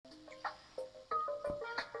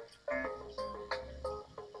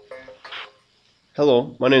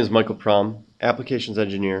Hello, my name is Michael Prom, Applications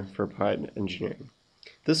Engineer for Applied Engineering.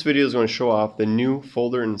 This video is going to show off the new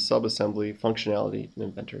folder and subassembly functionality in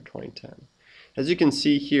Inventor 2010. As you can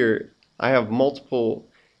see here, I have multiple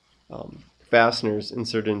fasteners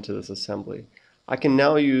inserted into this assembly. I can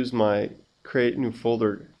now use my create new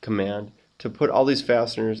folder command to put all these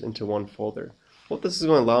fasteners into one folder. What this is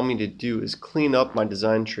going to allow me to do is clean up my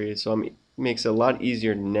design tree, so it makes it a lot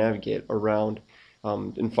easier to navigate around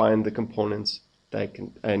and find the components that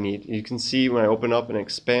I need. You can see when I open up and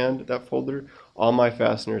expand that folder, all my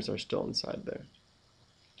fasteners are still inside there.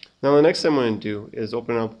 Now the next thing I'm going to do is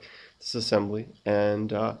open up this assembly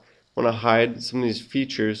and want to hide some of these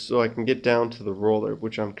features so I can get down to the roller,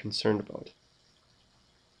 which I'm concerned about.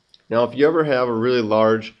 Now if you ever have a really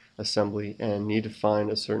large assembly and need to find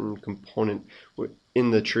a certain component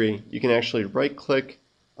in the tree, you can actually right click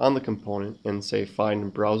on the component and say find in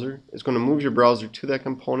browser. It's going to move your browser to that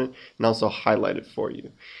component and also highlight it for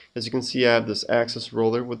you. As you can see, I have this axis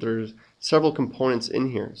roller with there's several components in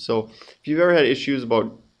here. So if you've ever had issues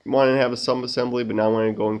about wanting to have a sub-assembly but now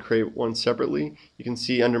wanting to go and create one separately, you can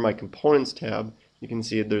see under my components tab, you can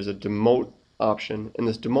see there's a demote option, and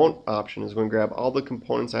this demote option is going to grab all the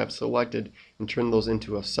components I have selected and turn those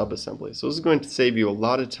into a sub-assembly. So this is going to save you a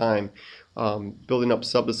lot of time building up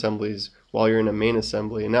sub-assemblies while you're in a main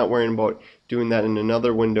assembly and not worrying about doing that in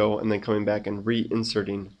another window and then coming back and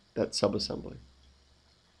reinserting that sub-assembly.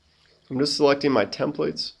 I'm just selecting my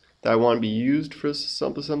templates that I want to be used for this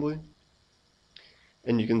sub-assembly,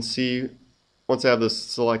 and you can see once I have this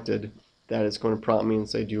selected that it's going to prompt me and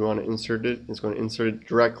say, do you want to insert it? It's going to insert it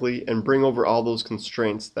directly and bring over all those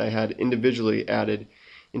constraints that I had individually added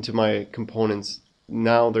into my components.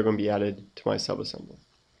 Now they're going to be added to my subassembly.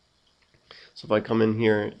 So if I come in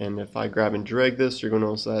here and if I grab and drag this, you're going to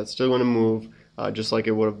notice that it's still going to move just like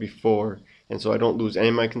it would have before, and so I don't lose any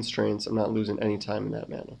of my constraints. I'm not losing any time in that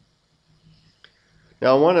manner.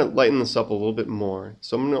 Now I want to lighten this up a little bit more,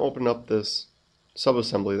 so I'm going to open up this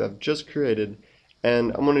subassembly that I've just created,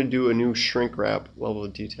 and I'm going to do a new shrink wrap level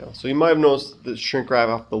of detail. So you might have noticed the shrink wrap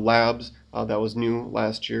off the labs that was new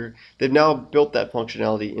last year. They've now built that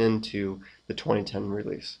functionality into the 2010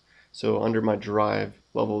 release. So under my drive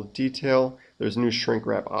level of detail, there's a new shrink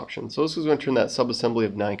wrap option. So this is going to turn that subassembly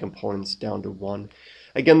of 9 components down to 1.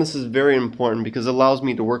 Again, this is very important because it allows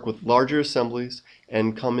me to work with larger assemblies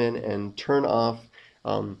and come in and turn off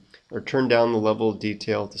or turn down the level of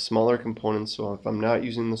detail to smaller components. So if I'm not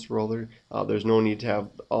using this roller, there's no need to have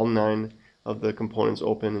all 9 of the components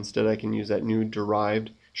open. Instead, I can use that new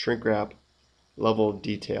derived shrink wrap level of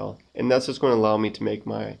detail, and that's just going to allow me to make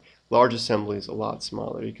my large assemblies a lot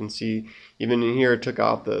smaller. You can see even in here, I took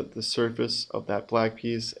off the surface of that black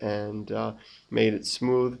piece and made it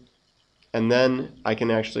smooth, and then I can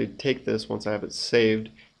actually take this once I have it saved,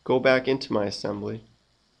 go back into my assembly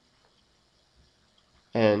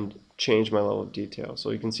and change my level of detail.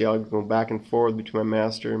 So you can see I'll go back and forth between my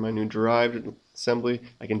master and my new derived assembly.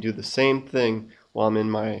 I can do the same thing while I'm in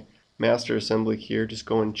my master assembly here, just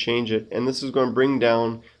go and change it, and this is going to bring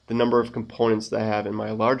down the number of components that I have in my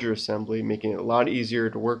larger assembly, making it a lot easier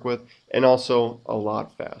to work with and also a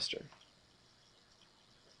lot faster.